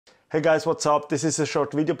Hey guys, what's up? This is a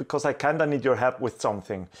short video because I kinda need your help with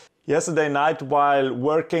something. Yesterday night while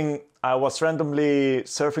working, I was randomly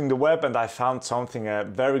surfing the web and I found something, a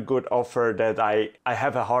very good offer that I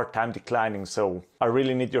have a hard time declining, so I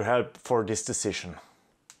really need your help for this decision.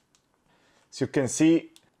 As you can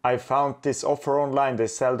see, I found this offer online. They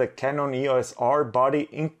sell the Canon EOS R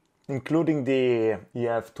body including the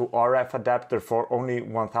EF to RF adapter for only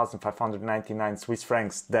 1,599 Swiss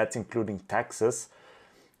francs. That's including taxes.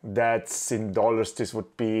 That's in dollars, this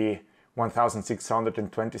would be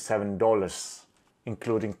 $1,627,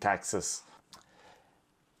 including taxes.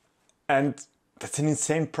 And that's an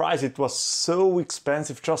insane price. It was so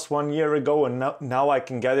expensive just 1 year ago, and now I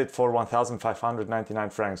can get it for 1,599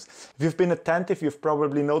 francs. If you've been attentive, you've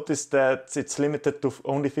probably noticed that it's limited to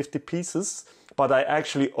only 50 pieces, but I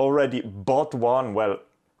actually already bought one. Well,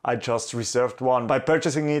 I just reserved one by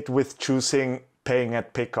purchasing it with choosing paying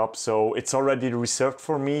at pickup, so it's already reserved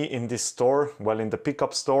for me in this store, well, in the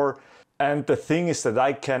pickup store. And the thing is that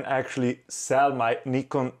I can actually sell my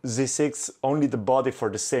Nikon Z6, only the body, for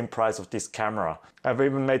the same price of this camera. I've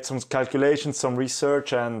even made some calculations, some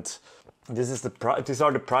research, and these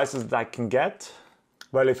are the prices that I can get.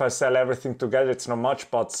 Well, if I sell everything together, it's not much,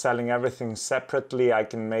 but selling everything separately, I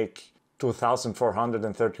can make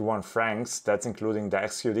 2,431 francs. That's including the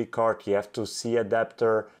XQD card, the f2C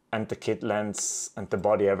adapter, and the kit lens and the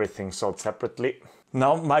body, everything sold separately.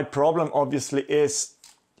 Now, my problem obviously is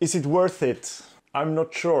it worth it? I'm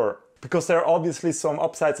not sure, because there are obviously some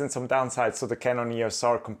upsides and some downsides to the Canon EOS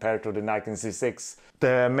R compared to the Nikon Z6.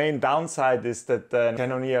 The main downside is that the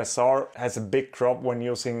Canon EOS R has a big crop when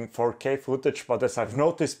using 4K footage, but as I've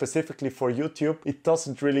noticed specifically for YouTube, it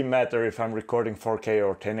doesn't really matter if I'm recording 4K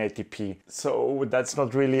or 1080p. So that's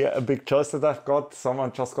not really a big choice that I've got.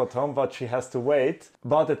 Someone just got home, but she has to wait.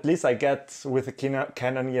 But at least I get, with the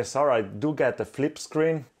Canon EOS R, I do get a flip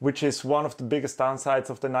screen, which is one of the biggest downsides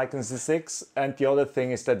of the Nikon Z6. And the other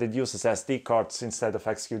thing is that it uses SD cards instead of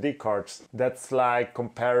XQD cards. That's like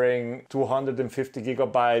comparing 250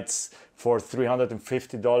 gigabytes for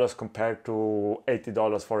 $350 compared to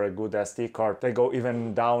 $80 for a good SD card. They go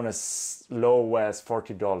even down as low as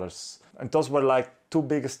 $40. And those were like two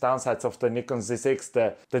biggest downsides of the Nikon Z6,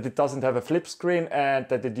 that it doesn't have a flip screen and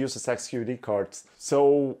that it uses XQD cards.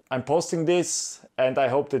 So I'm posting this and I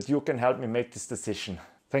hope that you can help me make this decision.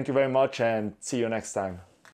 Thank you very much and see you next time.